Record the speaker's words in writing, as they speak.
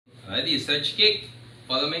Ready? Stretch kick.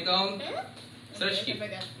 Follow my count. Stretch kick.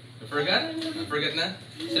 You forgot? I forgot na?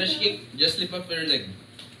 Stretch kick. Just lift up your leg.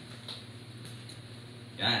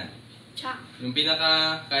 Yan. Cha. Yung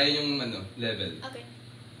pinaka kaya yung level. Okay.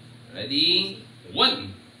 Ready?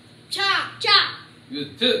 1. Cha. Cha.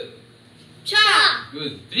 Good. 2. Cha.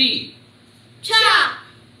 Good. 3. Cha.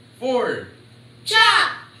 4.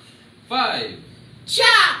 Cha. 5.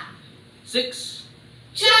 Cha. 6.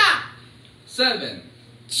 Cha. 7.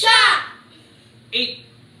 Cha. 8.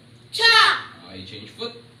 Cha. Okay, change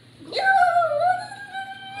foot.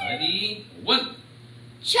 Ready? 1.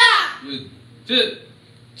 Cha. Good. 2.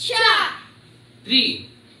 Cha. 3.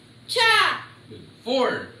 Cha. Good.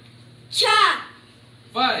 4. Cha.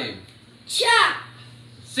 5. Cha.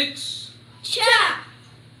 6. Cha.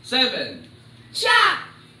 7. Cha.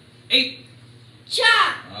 8.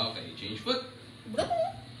 Cha. Okay, change foot.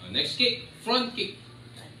 Next kick. Front kick.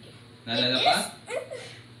 Naalala pa?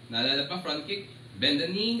 Naalala pa? Front kick. Bend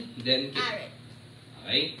the knee, then kick. Alright.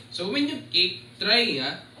 Okay? So when you kick, try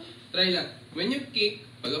ha? Try lang. When you kick,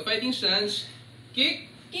 pag a fighting stance,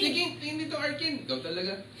 kick. Tingin dito, Arkin. Ikaw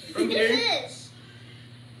talaga. From here. This.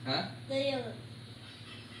 Ha? The yellow.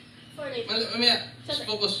 For later. Mamaya, just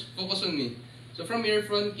focus on me. So from here,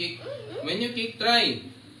 front kick. When you kick, try.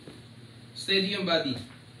 Steady yung body.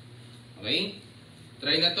 Okay?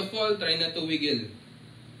 Try not to fall, try not to wiggle.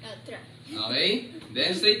 Try. Okay?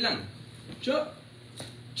 Then straight lang. Chop.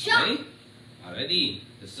 Cha. Okay? Ready?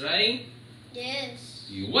 Let's try. Yes.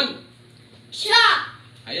 1. Cha.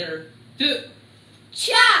 Higher. 2.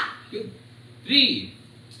 Cha. Good. 3.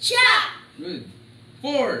 Cha. Good.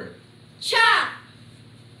 4. Cha.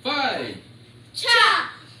 5. Cha.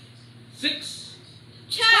 6.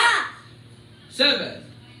 Cha. 7.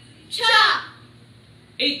 Cha.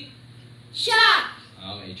 8. Cha.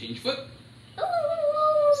 Okay, change foot.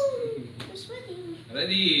 I'm sweating.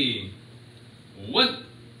 Ready? 1.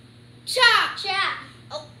 Cha. Cha.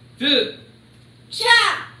 Oh. 2.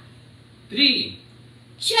 Cha. 3.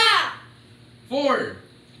 Cha. 4.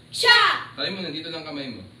 Cha. Try mo, nandito lang kamay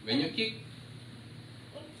mo. When you kick,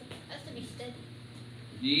 Has to be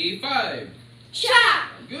steady. 5. Cha.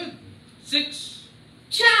 Good. 6.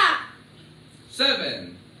 Cha.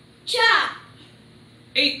 7. Cha.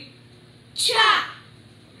 8. Cha.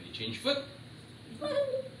 Okay, change foot.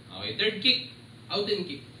 Okay, third kick. Out and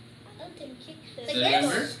kick. I don't think kick So this.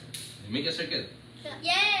 remember? Make a circle.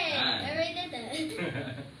 Yay! Ah. I already did that.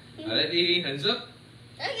 Ready? Hands up.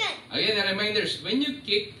 Okay. Again, a reminders. When you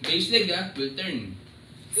kick, base leg will turn.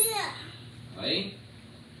 Yeah. Okay?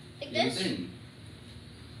 Like Will this? turn.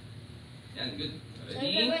 Yan, good. So if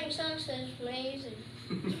Ready? you're wearing socks, that's amazing.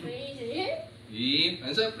 It's crazy.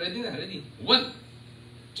 Hands up. Ready na. Ready. 1.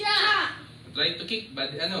 Cha. Try to kick,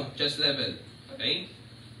 but chest level. Okay?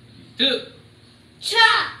 2.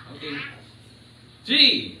 Cha. Okay.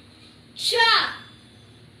 3. Cha.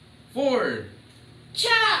 4.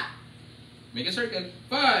 Cha. Make a circle.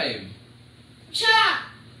 5. Cha.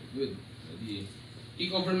 Good. Ready.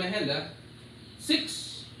 Kick over my hand, ha?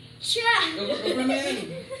 6. Cha. Over my hand.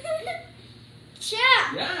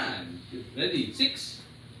 Cha. Yan. Good. Ready. 6.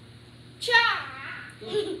 Cha.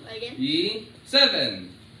 Again. 7.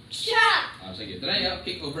 Cha. Sige. Try out.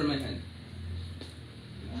 Kick over my hand.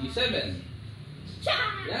 7.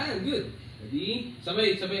 Cha. Yan. Good. Ready?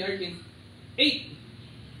 Sabay, Arkin. 8.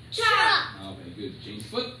 Cha. Okay, good. Change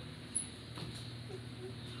foot.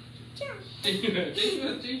 Cha. Change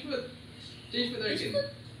foot. Change foot, Arkin.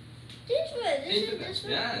 This one. Change foot. This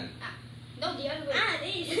one. Yan. No, the other way.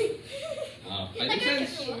 These. Fighting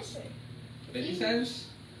stance. Ready,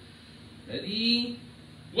 stance. Ready?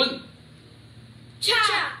 1.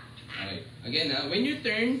 Cha. Okay. Again, when you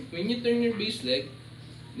turn your base leg,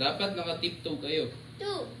 dapat naka-tiptoe kayo.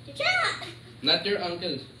 2. Cha. Not your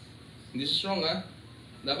ankles. This is wrong, ha?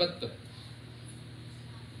 Dapat to.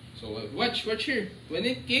 So, watch here. When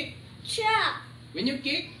you kick, Cha.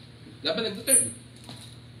 dapat nagtuturn.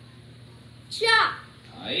 Cha.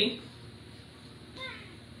 Okay?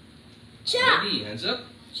 Cha. Ready? Hands up.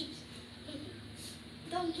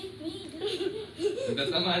 Don't kick me.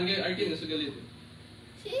 Nagtatamaan kayo, Arkin, nasugalit.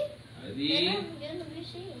 See? Ready? Ganun be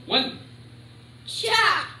saying. 1.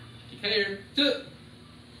 Cha. Kick higher. 2.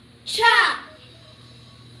 Cha.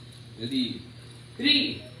 Ready?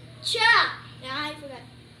 3. Cha. Yeah, I forgot.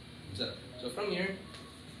 Hands up. So, from here,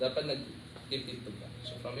 dapat nag-tip-tip ka.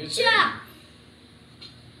 So, from here, Cha.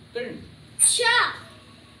 turn. Cha.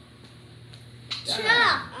 Yan. Cha.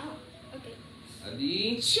 Oh, okay.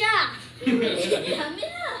 Ready? Cha. Dami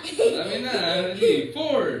na. Dami na. Ready?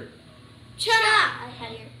 4. Cha. I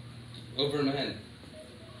had here. Over my hand.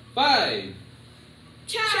 5.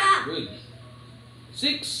 Cha. Good.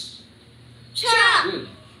 6. Chop. Good.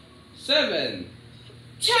 7.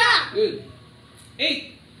 Chop. Good.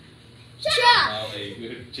 8. Chop. Okay,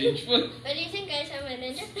 good. Change foot. What do you think, guys? I'm a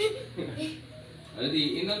ninja.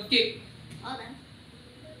 Ready? In-out kick. Hold on.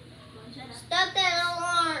 Stop that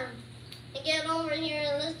alarm. And get over here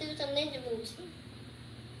and let's do some ninja moves.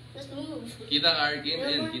 Let's move. Kita ka, Arcane.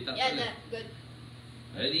 Ayan, kita Yeah, ka. that. Good.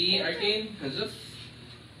 Ready? Arcane. Hands up.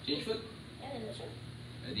 Change foot. Yeah, that's right.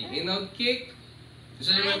 Ready? In-out kick.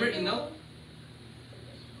 Just remember, in-out.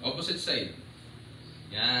 Opposite side.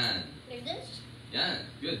 Yan. Like this. Yan.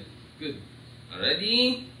 Good. Good.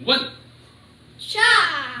 Ready? 1.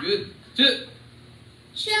 Chop. Good. 2.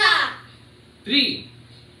 Chop. 3.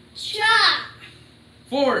 Chop.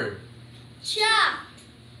 4. Chop.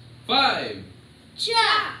 5.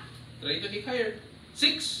 Chop. Try to kick higher.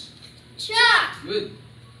 6. Chop. Good.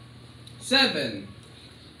 7.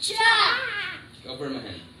 Chop. Cover my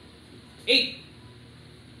hand. 8.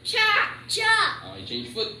 Chop. Chop. Okay, change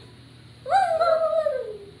foot.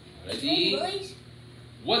 Woo. Ready? Boys.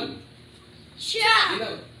 1. Chop. In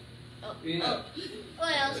out. Oh. In out.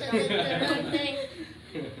 What else? I did the wrong thing.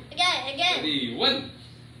 Again. Ready? 1.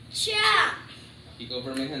 Chop. Kick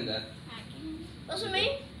over my hand, ah. What's it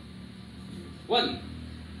mean? 1.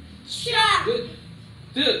 Chop. Good.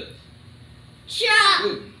 2. Chop.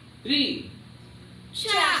 Good. 3.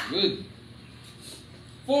 Chop. Good.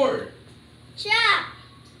 4. Chop.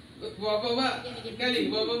 Baba.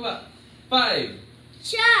 Galing, baba. 5.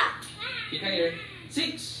 Chop. Kick higher.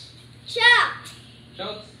 6. Chop.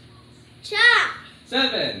 Shout. Chop.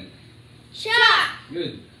 7. Chop.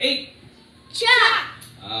 Good. 8. Chop.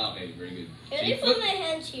 Ah, okay, very good. Can you Change put foot. my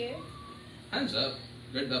hands here? Hands up.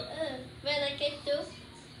 Guard up. When I kick too?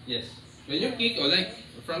 Yes. When you kick, like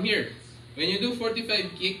from here. When you do 45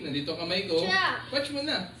 kick, nandito kamay ko. Cha. Watch mo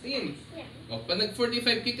na. Tingin. Yeah. O, pag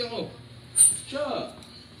nag-45 kick ako. Cha.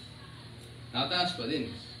 Nakataas pa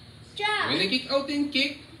din. Chop. When I kick out and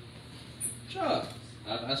kick. Cha.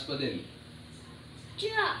 Nakataas pa din.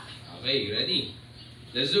 Chop. Okay, ready?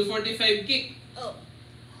 Let's do 45 kick. Oh.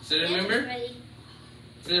 Still remember? Ready.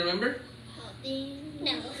 Still remember?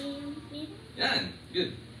 No. Yan.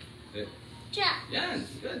 Good. Chop. Yan.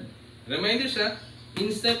 Good. Reminders ha.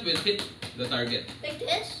 In-step will hit the target. Like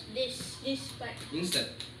this? This part. In-step.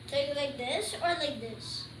 Like this or like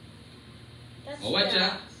this? That's O, watch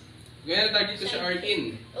ha. Kaya target ko sa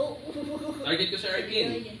Arkin. Oh. Target ko sa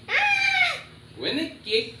Arkin. Ah! When I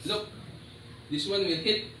kick, look. This one will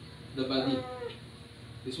hit the body.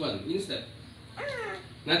 This one, in-step. Ah!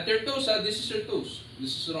 Not your toes ha. This is your toes.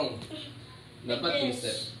 This is wrong. Dapat Like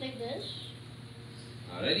in-step. this. Like this.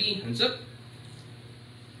 Ready? Hands up.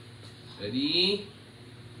 Ready?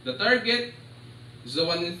 The target is the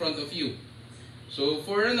one in front of you. So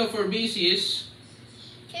for bases,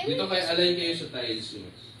 Can dito we kayo just- align kayo sa tiles nyo.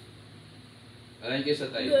 Align kayo sa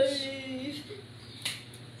tiles.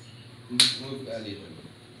 Move ka dito.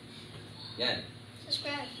 Yan.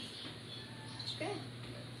 Subscribe. Subscribe.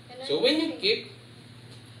 So when you kick,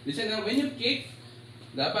 listen na, when you kick,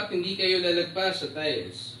 dapat hindi kayo lalagpas sa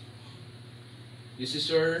tiles. This is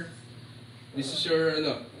your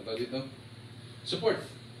ano tawag dito? Support.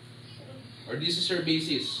 Or this is your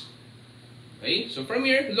basis. Okay? So from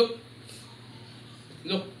here, look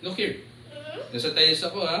here. Nasa tiles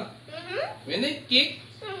ako ha. When I kick,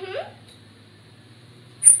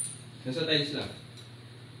 nasa tiles lang.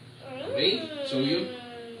 Okay? So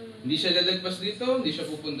hindi siya lalagpas dito, hindi siya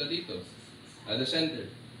pupunta dito. At the center.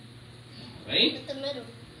 Okay? At the middle.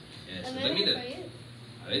 Yes, The at the middle. for you.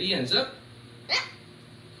 Ready? Hands up.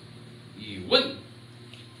 1.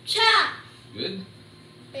 Chop. Good.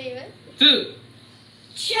 Wait, what? 2.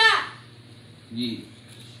 Chop.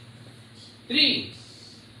 3.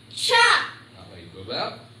 Chop. Okay, go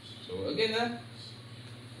back. So again ha.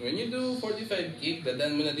 When you do 45 kick,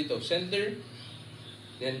 dadaan mo na dito. Center.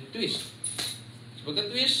 Then twist. So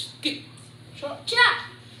pagka-twist, kick. Shot.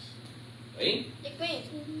 Chop. Okay? Like wait.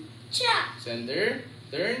 Chop. Center.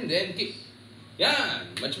 Turn, then kick. Yan!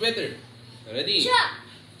 Much better. Ready? Chop.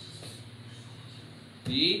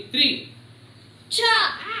 3.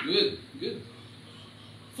 Chop. Good. Good.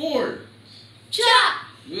 4. Chop.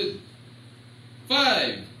 Good.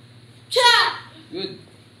 5. Chop. Good.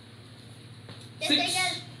 Let's 6. take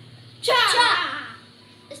out. Chop.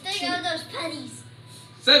 Let's take out those putties.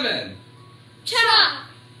 7. Chop.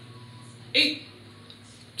 8.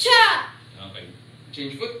 Chop. Okay.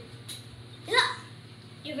 Change foot. Yeah.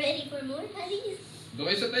 You ready for more putties? Doon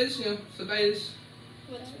kayo sa tiles nyo. Sa tiles.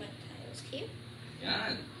 What's my tiles here?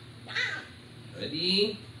 Yan.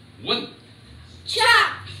 Ready? 1.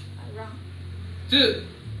 Chop. Wrong. 2.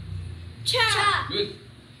 Chop. Good.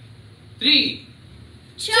 3.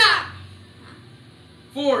 Chop.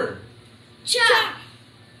 4, Cha!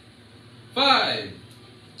 5,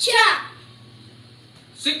 Cha!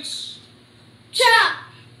 6, Cha!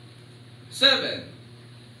 7,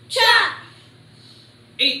 Cha!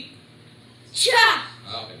 8. Cha!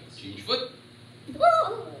 Okay, change foot. Woo!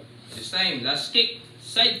 This time, last kick,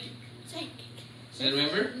 side kick. Side kick. Still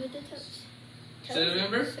remember? With the toes. Still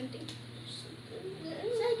remember? Something.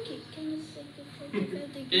 Side kick. Can you say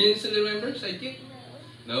the Can you still remember side kick?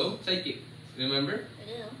 No. No? Side kick. Remember? I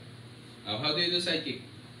don't know. Now, how do you do side kick?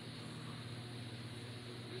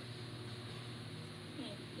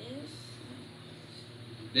 Like this.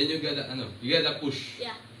 Then you gotta push.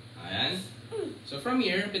 Yeah. Ayan. So from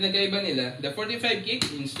here, pinagkaiba nila, the 45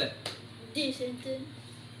 kick means that This and then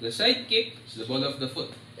the side kick is the ball of the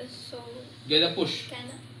foot. that's so You gotta push.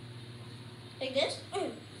 kinda like this.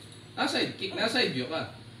 Side kick, side view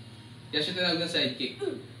ka. Kaya siya tinawag na side kick.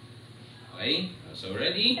 Okay? So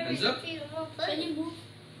ready? Hands up. Can you move?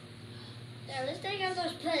 Yeah, let's take out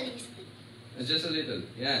those putties. Just a little.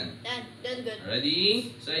 Yan. That's good.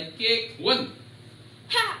 Ready? Side kick. 1,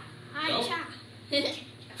 Ha! Hi, Go. cha!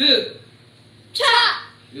 2, Cha!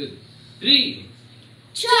 good. 3,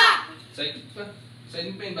 Cha! side kick pa.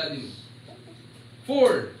 Side mo pa yung body mo.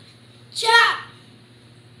 4, Cha!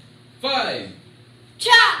 5,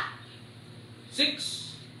 Cha!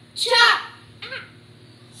 6, Cha!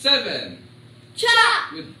 7,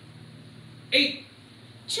 Cha! good. 8.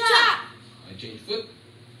 Cha! I change foot.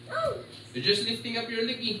 Oh! You're just lifting up your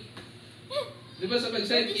leg eh. Di ba sa pag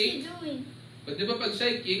side What is kick? he doing? But di ba pag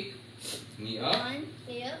side kick, knee up, One,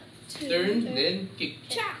 knee up, two, turn, then kick.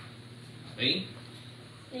 cha! Okay?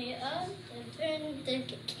 Knee up, then turn, then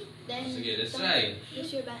kick. Then Sige, let's don't try.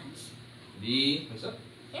 use your bands. Di, hands up.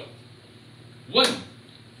 Eh? 1.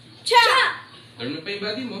 Cha! Turn mo pa yung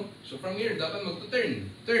body mo. So from here, dapat mag-turn.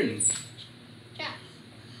 Turn. Cha!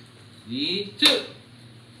 Di, 2.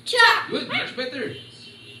 Cha! Good, much better.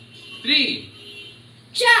 3,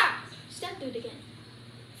 Cha! Step do it again.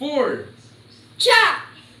 4, Cha!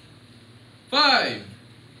 5,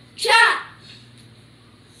 Cha!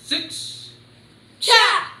 6,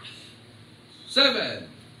 Cha! 7,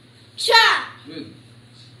 Cha! good.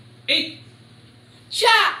 8.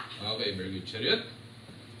 Cha! Okay, very good. Chariot.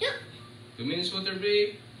 Yep. 2 minutes water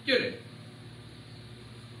break. Cure.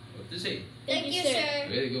 What to say? Thank you, sir.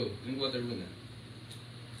 Very go. Drink water muna.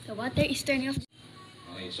 The water is turning off.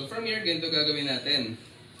 Okay, so from here, ganito gagawin natin.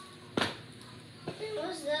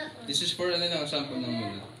 What's that one? This is for ano lang, sample lang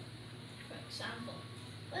muna. For example.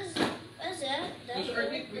 What's that?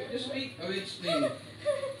 Just wait. I will explain.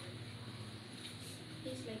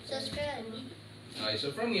 Subscribe. Okay,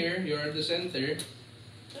 so from here, you're at the center.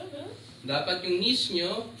 Mm-hmm. Dapat yung knees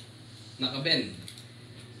nyo nakabend.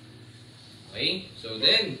 Okay? So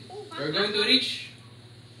then, we're going to reach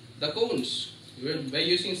the cones by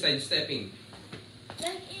using side stepping.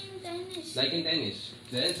 Like in tennis. Like in tennis.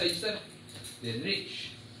 Then side step, then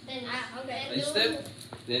reach. Then, okay. Side step,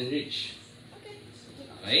 then reach. Okay.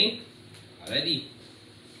 Okay? Ready?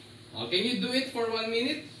 Can you do it for 1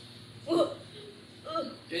 minute?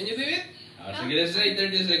 Can you do it? Sige, let's try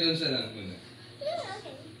 30 seconds na lang muna. Yeah,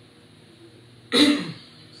 okay.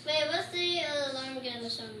 Wait, what's the alarm gonna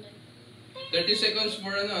sound like? 30 seconds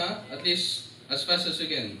for at least as fast as you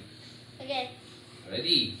can. Okay.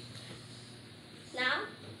 Ready? Now?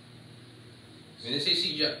 When I say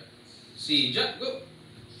see jump, go.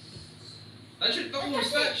 Touch it, toes,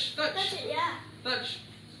 touch. Touch it, yeah. Touch.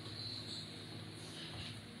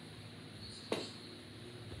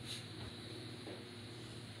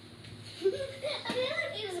 I feel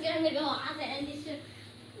like he was gonna go on it and he said,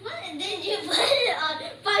 what? Did you put it on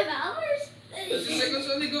 5 hours? 30 seconds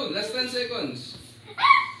only go. Last 10 seconds.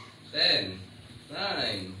 10,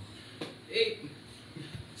 9, 8,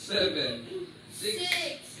 7,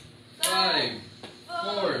 6, 5,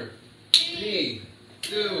 4, 3,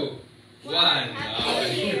 2, 1.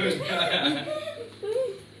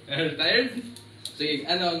 Okay. Tired? Sige,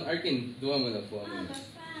 Arkin, duwa mo na po.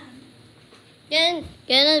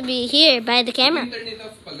 Gonna be here by the camera. Turn it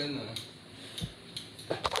off pag ano.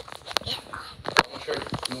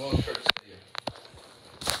 No shorts tayo.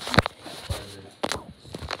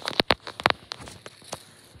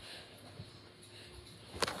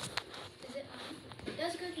 Is it on?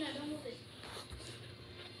 That's good now, don't move it.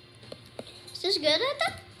 Is this good at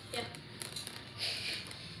that? Yeah.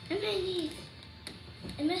 I'm ready.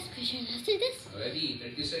 And my question, let's do this. Ready,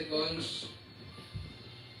 30 seconds.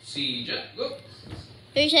 See, jump, go.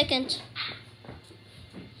 3 seconds.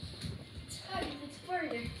 It's hard if it's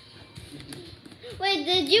farther. Wait,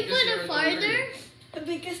 did you Because put you're it farther?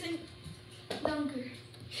 Because I'm longer.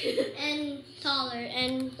 And taller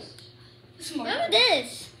and How about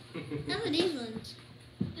this? How about these ones?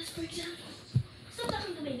 That's for example. Stop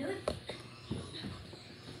talking to me, dude.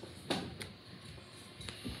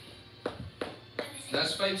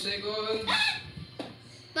 Last 5 seconds.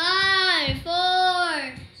 5,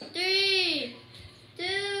 4, 3, 2,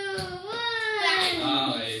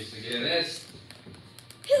 1. Okay, sige, rest.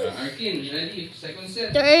 Arkin, ready? Second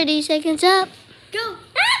set. 30 seconds up. Go!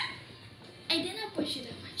 I did not push you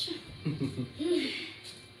that much.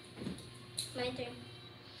 My turn.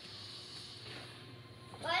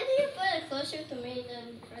 Why do you put it closer to me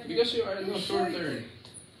than further? Because you are no shorter.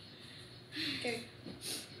 Okay.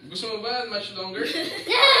 Gusto mo ba much longer?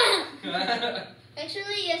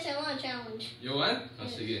 Actually, yes, I want a challenge. You want? Oh,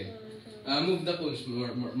 sige. Move the cones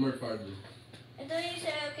more farther. I thought you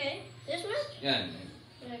said okay. This much? Yan.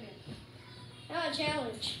 Okay. I want a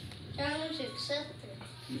challenge. Challenge accepted.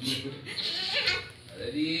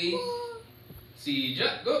 Ready? Si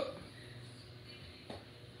Ja, go!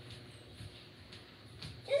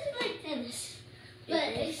 This is like tennis. But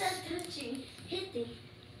except touching, hitting,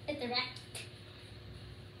 at the racket.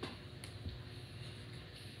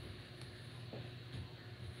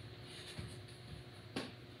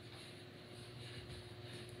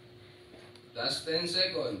 Last 10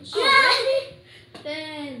 seconds.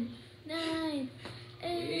 10, 9, 8,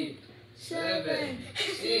 8, 7,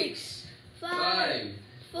 6, 5,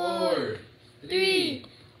 4, 3,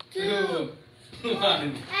 2, 1. I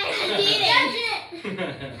did it! I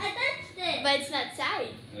touched it! But it's not side.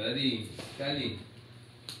 Ready? Kali.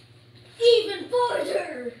 Even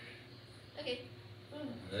further! Okay.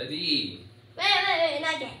 Ready? Wait,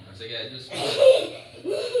 not yet. Oh, sige, just This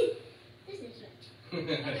is right.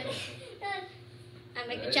 I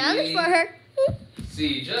make a Ready? challenge for her.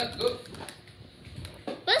 Si Ja, go!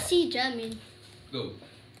 What's Sija mean? Go.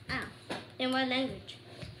 Ah, in what language?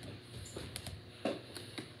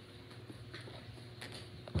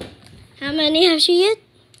 How many has she hit?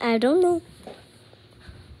 I don't know.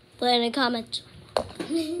 Put in the comments.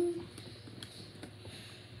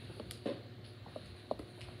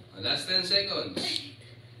 Last 10 seconds.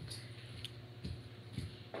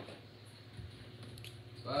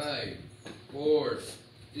 5, 4,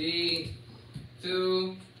 3,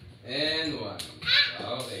 2, and 1.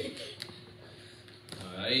 Okay.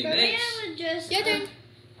 Alright, next. would just. Your turn.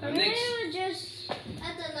 Next. would just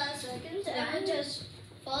at the last seconds. I would just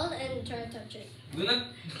fall and try to touch it. Do not,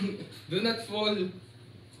 do not fall. Yung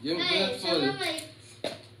do not fall. someone might.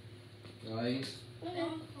 Okay.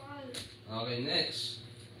 Okay, next.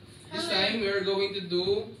 This Okay. time, we are going to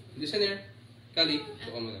do, listen here. Kali, ito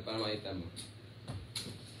ka muna para makita mo.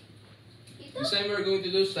 This time, we are going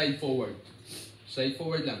to do slide forward. Slide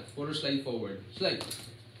forward lang. Puro slide forward. Slide.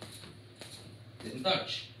 Then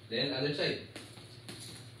touch. Then other side.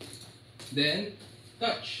 Then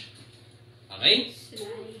touch. Okay?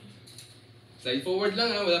 Slide. Slide forward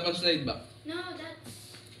lang ha. Wala pang slide back. No, that's...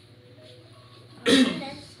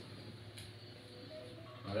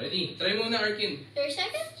 Alrighty. Try muna, Arkin. 30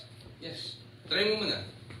 seconds? Yes. Try mo muna.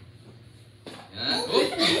 Yan. Oh!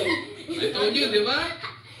 I told you, di ba?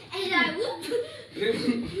 And I whoop.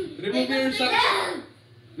 Remove your socks.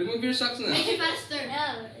 Remove your socks na. Make it faster.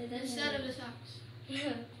 No, it doesn't. Instead of the socks.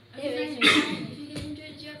 It Okay, makes fine, fine. If you get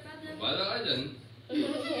injured, it's your problem. Wala ka dyan.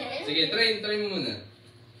 me- Sige, try mo muna.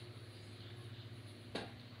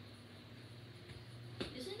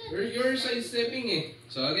 Isn't that You're sidestepping eh.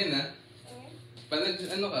 So again ha. Pag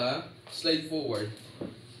ano ka, slide forward.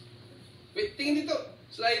 Wait, tingin dito.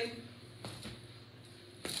 Slide.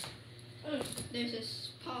 There's this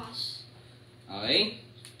pause. Okay?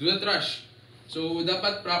 Do the rush. So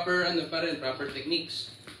dapat proper proper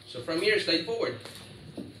techniques. So from here, slide forward.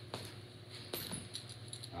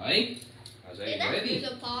 Okay? Okay, ready?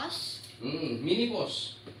 There's a pause. Mini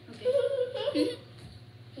pause. Okay.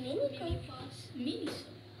 Mini Mini pause. Mini.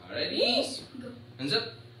 Alrighty? Go. Hands up.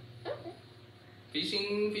 Okay.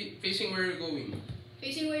 Facing where you're going.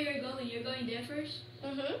 Facing where you're going. You're going there first.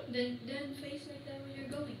 Mm-hmm. Then face like that where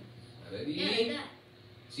you're going. Ready? Yeah, like that.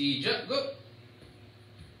 Si Ja, go!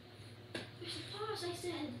 There's a pause, I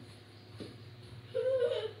said.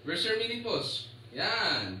 Where's your mini pause?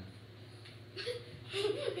 Yan.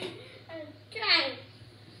 I'm trying.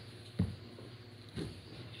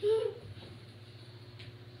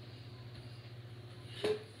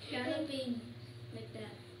 Galloping like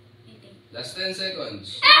that. I think. Last 10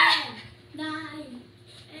 seconds. 10, 9,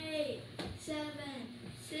 8, 7,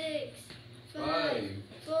 6, 5, 5,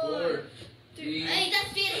 4, 4, 3. 3, Hey,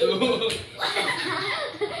 that's 2. fitting.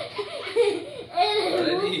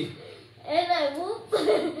 Ready? And I whoop.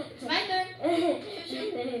 It's my turn. And I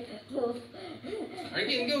whoop.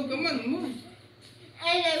 Arkin, go, come on, move.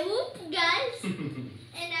 And I whoop. guys.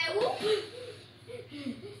 And I whoop.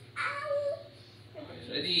 Ow.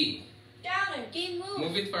 Okay, ready? Down and keep moving.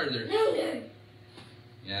 Move it further. Louder.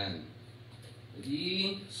 Yan.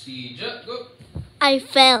 Ready? Si Ja, go. I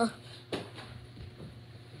fell.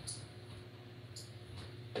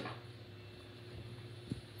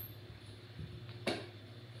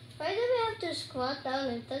 Why do we have to squat down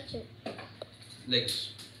and touch it?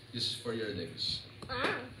 Legs. This is for your legs.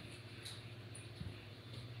 Ah.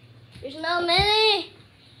 There's not many.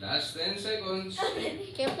 Last 10 seconds. Can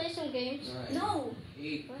you play some games? 9, No.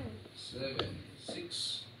 8, 7,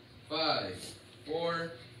 6, 5,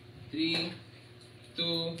 4, 3,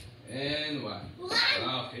 2, and 1.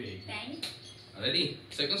 Okay. Thanks. Ready?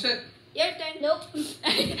 Second set. Your turn. Nope.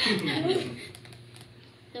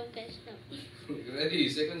 No, guys, no. Ready?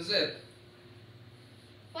 Second set.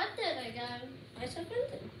 What did I get? I second.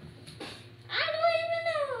 I don't even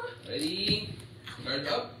know. Ready? Guard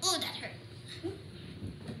up. Oh, that hurt.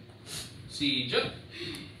 Si Ja.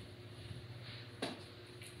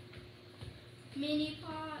 Mini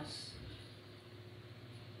pause.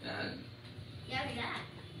 Yan. Yeah, we got.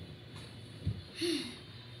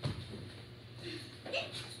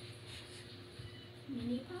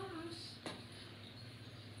 Mini pause.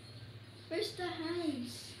 Where's the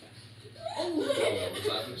hands? Oh,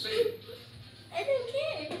 sabi ko sa'yo. I don't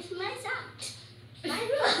care. It's my socks. My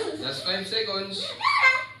rules. Last 5 seconds.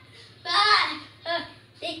 5,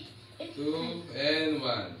 6. 2, and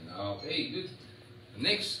 1. Okay, good.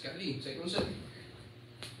 Next, Kali. Second set.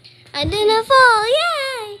 I didn't fall.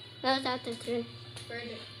 Yay! That was after 3.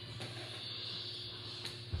 Further.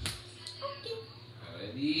 Okay.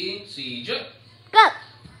 Ready? Si Ja. Go.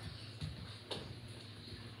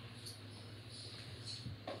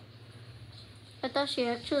 I thought she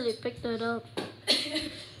actually picked it up.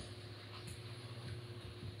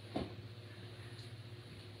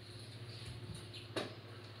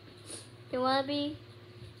 You wanna be?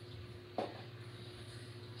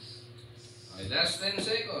 Okay, last 10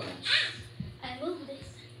 seconds. I moved this.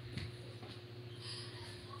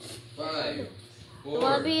 5, You 4,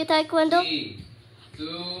 wanna be a taekwondo? 3,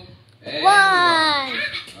 2, and 1. 1.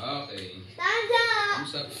 Okay. Time's up.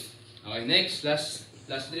 Thumbs up. Okay, next.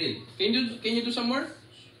 Last drill. Can you do some more?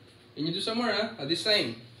 Can you do some more, At this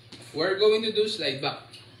time, we're going to do slide back.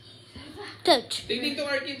 Touch. Take dito,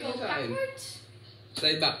 Arkin. Go Sa akin. backwards.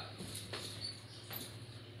 Slide back.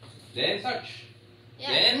 Then touch. Yeah,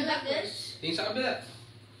 Then, like this. tingin sa kabila.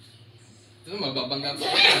 Ito, mababangga pa.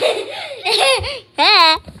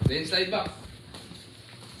 Then slide back.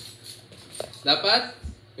 Dapat,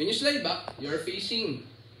 when you slide back, you're facing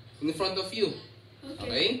in front of you.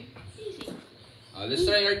 Okay? Easy. Let's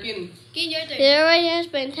try, Arkin. Okay, your turn. They already have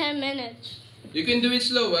spent 10 minutes. You can do it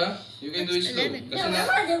slow, You can do it slow.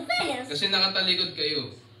 11. Kasi nakatalikod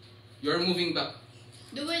kayo. You're moving back.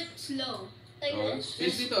 Do it slow. Like Oh, this.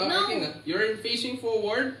 face dito, No. Arkin, You're facing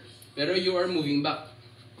forward, pero you are moving back.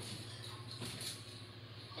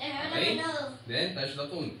 Okay? Then, touch the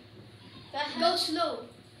phone. Go slow.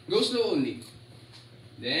 Go slow only.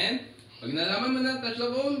 Then, pag nalaman mo na touch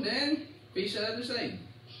the phone, then, face the other side.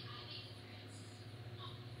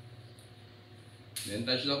 Then,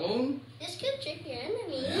 touch the phone. This could trick your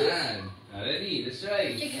enemy. Ayan. Ready, let's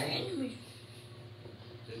try. Check your enemy.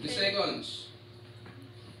 30 seconds.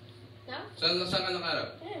 No? Saan ka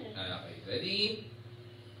nakaharap? Yeah. Okay, ready?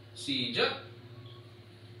 Si Ja.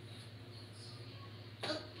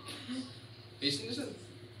 Facing the sun.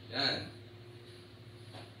 Yan.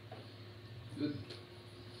 Good.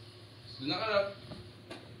 Doon nakaharap.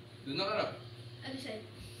 Doon nakaharap. Other side.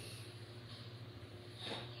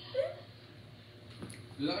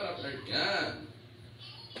 Doon nakaharap. Yan.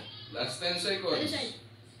 Last 10 seconds. Other side.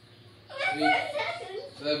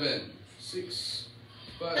 8, 7, 6,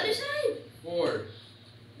 5, Other side. 4,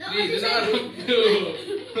 No, 3, other doon side.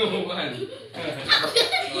 nakaharap. 2, 1.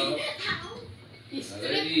 Ow. You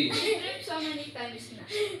Ready. stripped so many times now.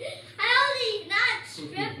 I only not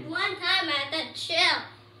stripped one time at the chill.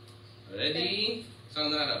 Ready?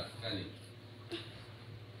 Saan nakaharap? Kali.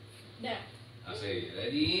 There. Okay,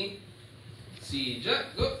 ready? Si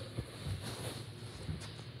Ja, go!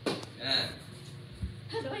 Yan.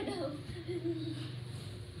 How do I know?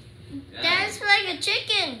 Yan. That's like a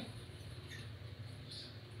chicken.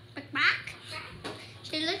 Back.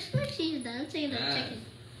 She looks like she's dancing like a Yan. chicken.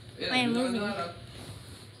 Yan, Wait, doon ka moving. nakaharap.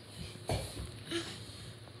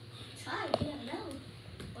 I don't know.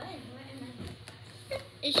 Where am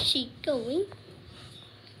I? Is she going?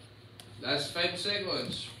 Last 5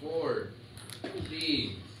 seconds. 4,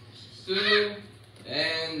 3, 2,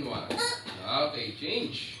 and 1. Okay,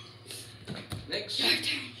 change. Next. Your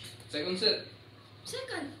turn. Second set.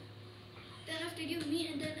 Second. Then after you,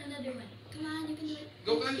 me, and then another one. Come on, you can do it.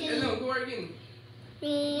 Go, go Arkin.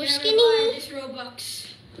 Yung Never skinny. mind, this Robux.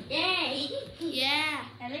 Yay! Yeah.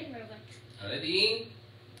 I like Robux. Ready?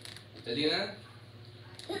 Ready na?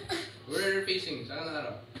 We're facing. Saan ka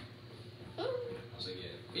nakarap?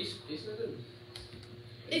 Sige. Face na dun.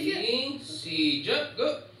 If you- Ready? Si jump.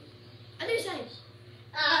 Go! Other side.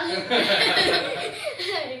 I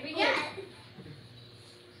forgot.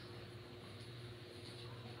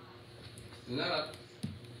 Nanarap.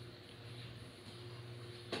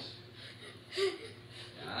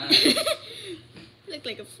 Yan. Look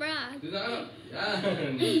like a frog. Nanarap.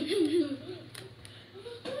 Yan.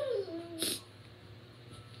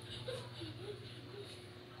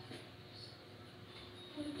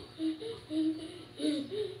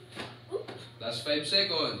 Last 5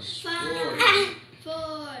 seconds. 4.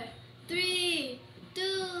 4, 3, 2,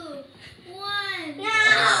 1.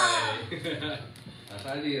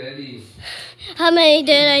 Asali, ready. How many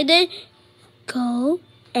did I did? Go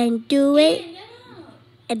and do it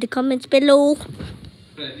in the comments below.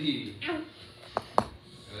 Ready.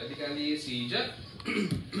 Ready kali si Jack.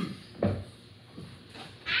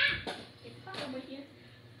 Over here.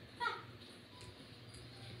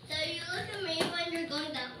 So you look at me when you're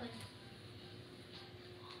going that way.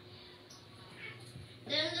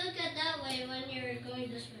 Then look at that way when you're going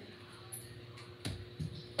this way.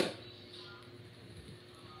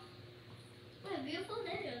 What a beautiful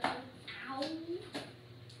day. Ow.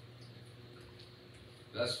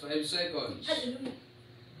 Last 5 seconds.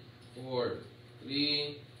 4,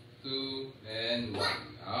 3, 2, and 1.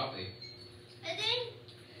 Okay. I think.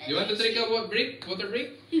 You want to take a break? Water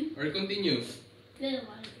break? Or continue? Little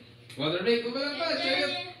water. Water break? Wala pa.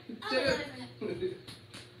 Chariot. Chariot.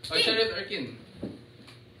 Oh, chariot, Arkin.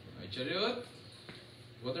 Okay, chariot.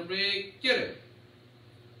 Water break. Chariot.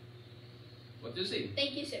 What do you say?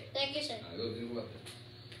 Thank you, sir. Thank you, sir. Go drink water.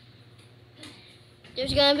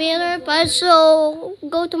 There's gonna be another part, so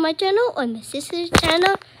go to my channel or my sister's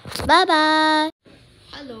channel. Bye bye.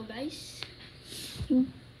 Hello, guys.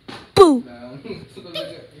 Boo. Okay.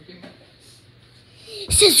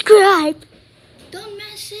 Subscribe. Don't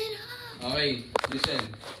mess it up. Okay, listen.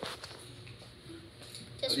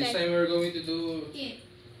 This Subscribe. time we're going to do Yeah.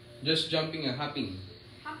 just jumping and hopping.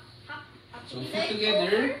 Hop, hop, hop. So fit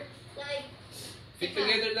together. Like. Fit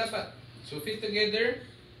together dapat. So fit together.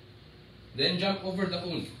 Then jump over the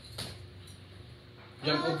cone.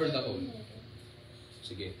 Jump over the cone.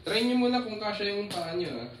 Sige. Try nyo muna kung kasya yung paa nyo,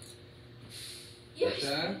 ha?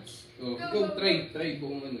 Kasya? Oh, go, try. Try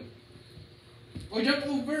buong ano. Oh, jump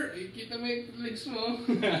over! Eh, kita mo yung legs mo.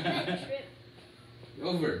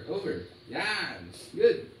 Over. Yan!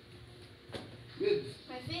 Good. Good.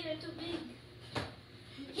 My feet are too big.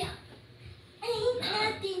 Yeah. I'm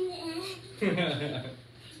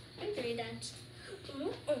three dance.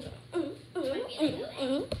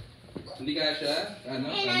 Hindi kasya? Ano?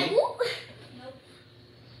 And I Ano? whoop. Nope.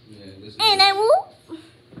 Yeah, this is And I whoop.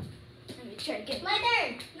 Let me try again. My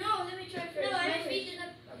turn. No, let me try first. No, I'm My first. feet did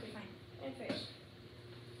not. Okay, fine. I'm first.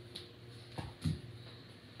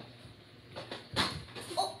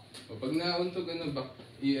 O, pag nauntog, ano, back,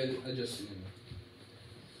 i-adjust nyo.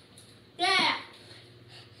 Yeah.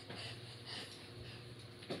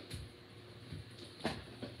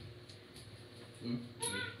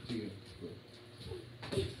 Sige. Go.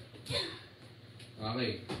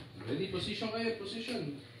 Okay. Ready? Position kayo.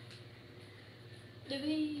 Position. The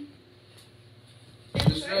way.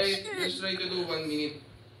 Just try to do 1 minute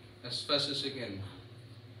as fast as you can.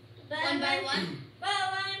 One by one?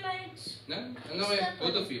 Na? Ano kayo?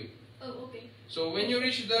 Both of you. Oh, okay. So when you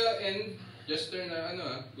reach the end, just turn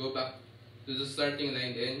go back to the starting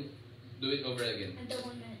line and do it over again. Until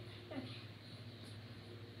 1 minute.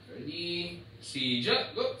 Ready? Si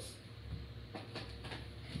jump, go!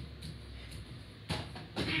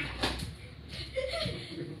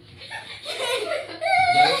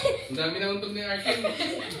 Ang dami na untog ni Arkin.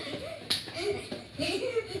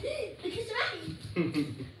 Because right.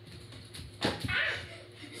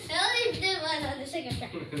 I only did one on the second try.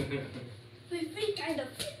 My feet kind of.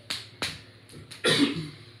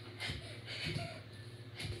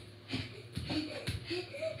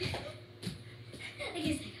 I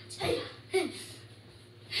guess I got you.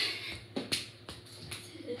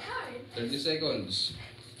 It's hard. 30 seconds.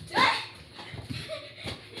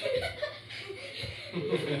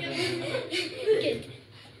 Good.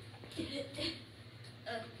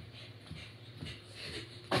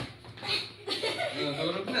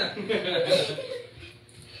 Durog na. Me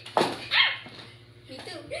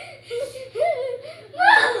too.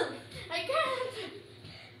 Whoa! I can't.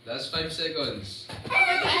 Last 5 seconds.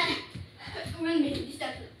 One minute.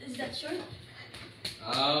 Is that short?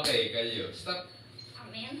 Okay, kalyo. Stop.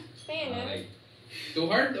 Amen. Okay. Too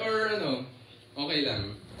hard or ano? Okay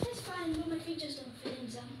lang. That's fine, but my feet just don't fit in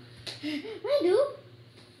some. I do.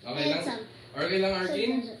 Okay lang? Okay lang,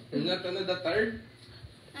 Arkin? You're not that tired?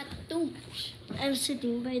 Not too much. I'm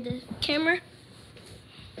sitting by the camera.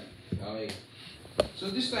 Okay. So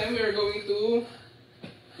this time we are going to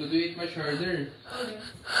do it much harder. Okay.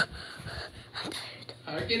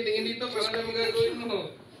 Arkin, tingin dito. Paano naman gagawin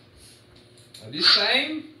mo? This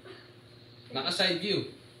time, naka-side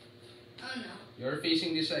view. Oh no. You're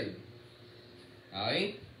facing this side.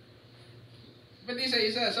 Okay? Ba't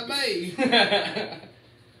isa-isa? Sabay!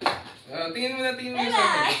 Tingin mo na sa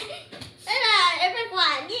akin. Hello,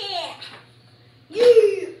 everyone. Yeah.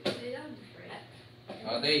 They don't break.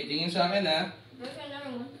 Okay, tingin sa akin ha. Break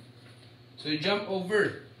another one. So jump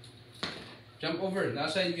over. Jump over.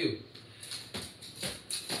 Naka-side view.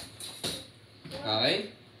 Okay?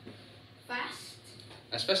 Fast.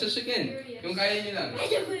 As fast as you can. Yung kaya nyo lang.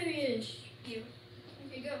 Furious. You.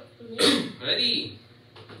 Okay, go. Ready?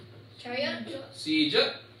 Chariot. Si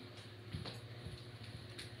jump.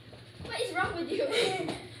 What is wrong with you?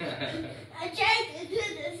 I tried to do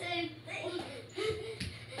the same thing.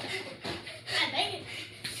 God dang it.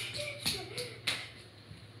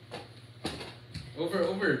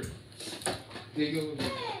 Over. There you go.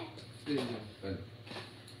 There you go.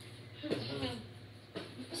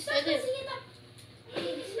 Stop messing it up.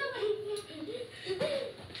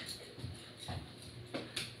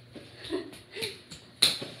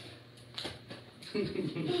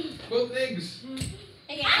 Both legs.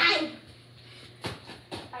 Okay.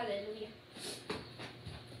 Hallelujah.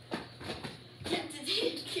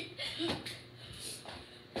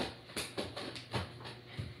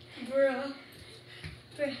 Bruh.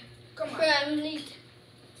 Come on. Bro, I'm late.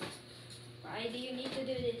 Why do you need to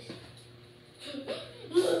do this?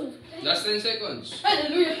 Move. Last 10 seconds.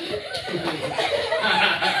 Hallelujah.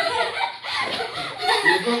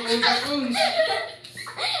 You go, unta-uns.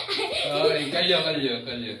 Okay, kalyo.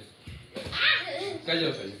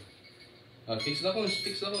 Fix the cones.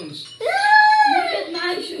 Look at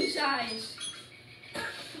my shoe size.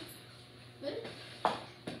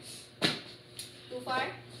 Too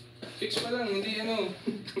far? Fix pa lang, hindi ano.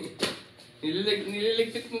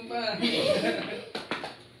 Nililigpit mo pa.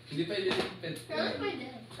 Hindi pa ililigpit.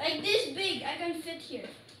 Like this big, I can fit here.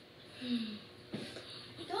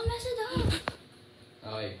 Don't mess it up.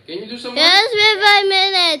 Okay, can you do some more? Just been 5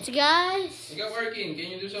 minutes, guys. Ikaw working,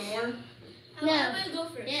 can you do some more? I will go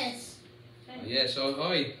first. Yes. Yes, so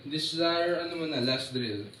okay. This is our last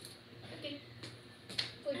drill. Okay.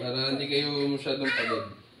 Para hindi kayo masyadong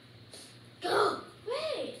pagod. Go.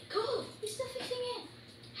 Wait. Go. You're still fixing it.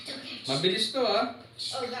 It's okay. Mabilis to ha.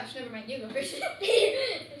 Oh gosh, never mind. You go first.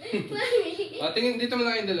 Tingin dito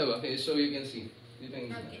muna kayong dalawa, okay, so you can see. Dito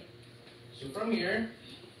yung Okay. So from here,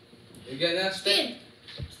 you're gonna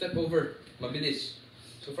step over. Mabilis.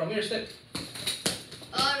 So from here, step.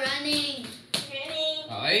 Oh, running.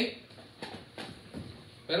 Okay?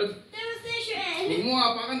 Pero Demonstration. huwag mo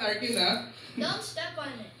hapakan, Arkin ha. Don't step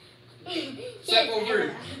on it. Step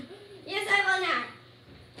over. Yes, I will not.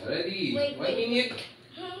 Ready? Wait, 1 minute.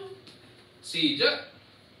 Si jump.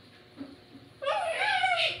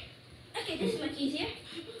 Okay, this is much easier.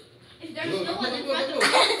 If there's Go, no one in go. front of me.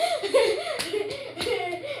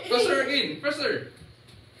 Faster again. Faster.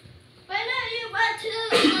 Why not you want to?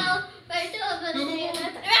 Why do Go, go, go.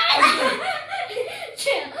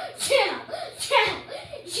 Chill.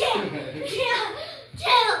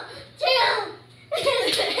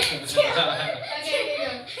 Okay, here you go.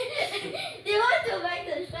 Do you want to make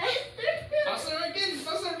this faster? Faster again.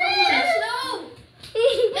 Faster. That's slow.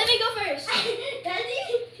 Let me go first.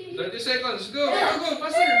 Daddy? 30 seconds. Go.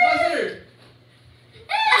 Faster.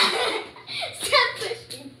 Stop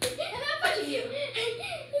pushing. I'm not pushing you.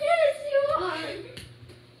 Yes, you are.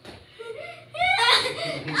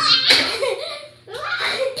 I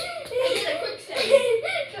did a quick step.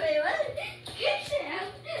 Wait, what?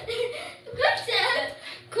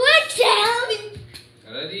 Quick sound.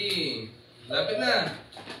 Ready. Lapit na.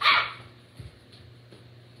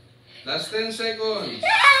 Last 10 seconds.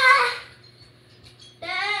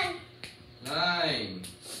 10. 9,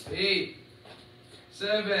 8,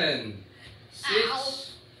 7,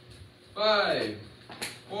 6, 5,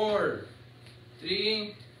 4,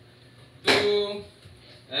 3, 2,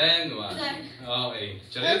 and 1. Okay.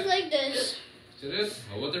 Just Chariot. like this. Chariot.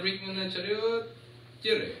 Water break muna, chariot.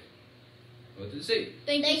 Chariot. What did you say?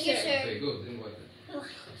 Thank you, sir. Okay, go. Drink water.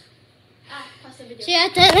 Pause the video. See you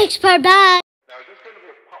at the next part. Bye. Now, is this going to be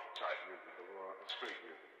a pop type music or a street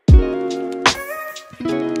music?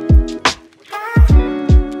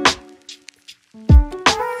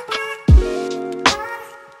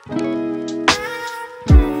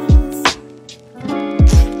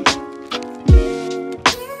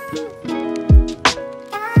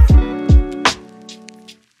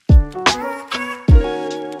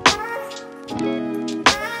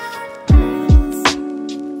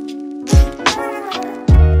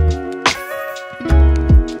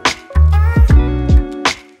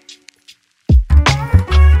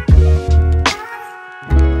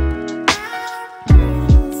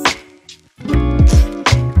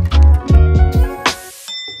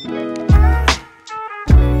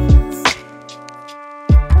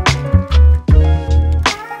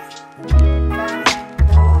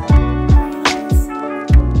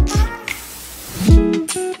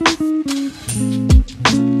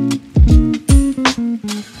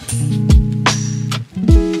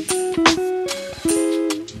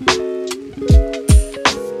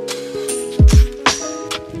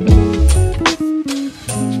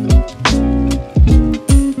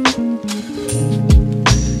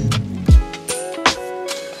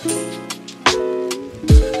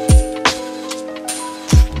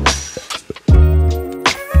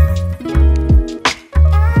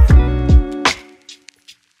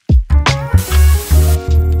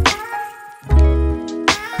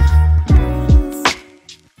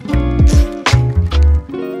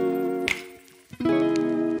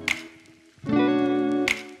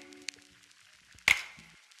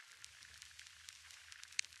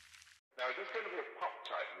 Now, is this going to be a pop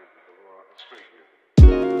type musical or a street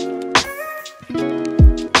music?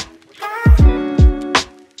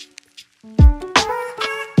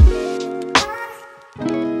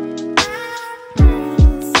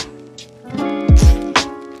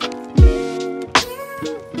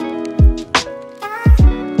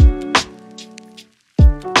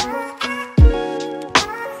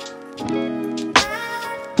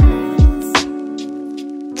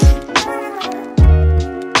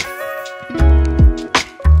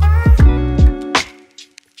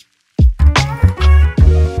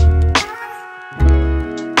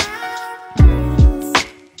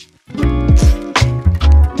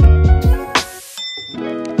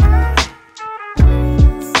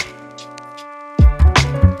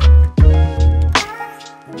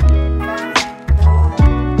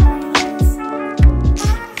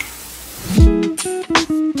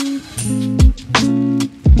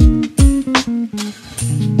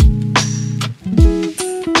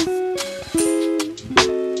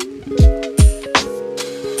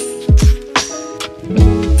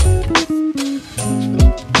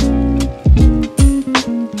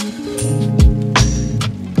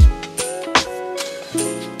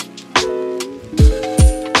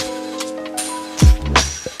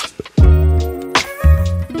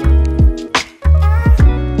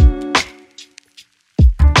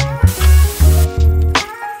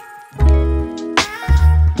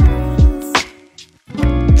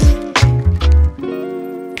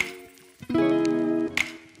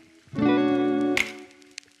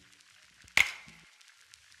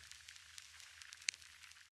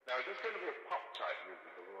 Now, is this going to be a pop type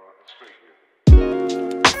musical or a street music?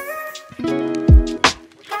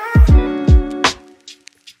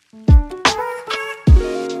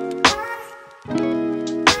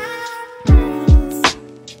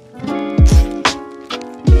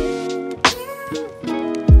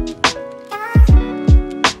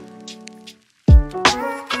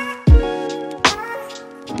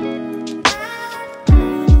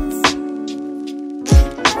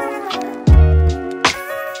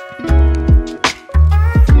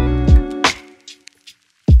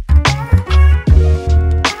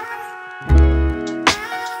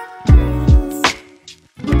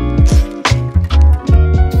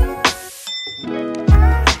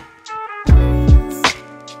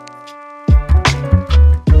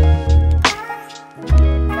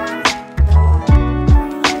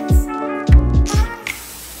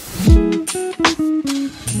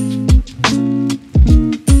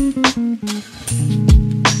 Thank you.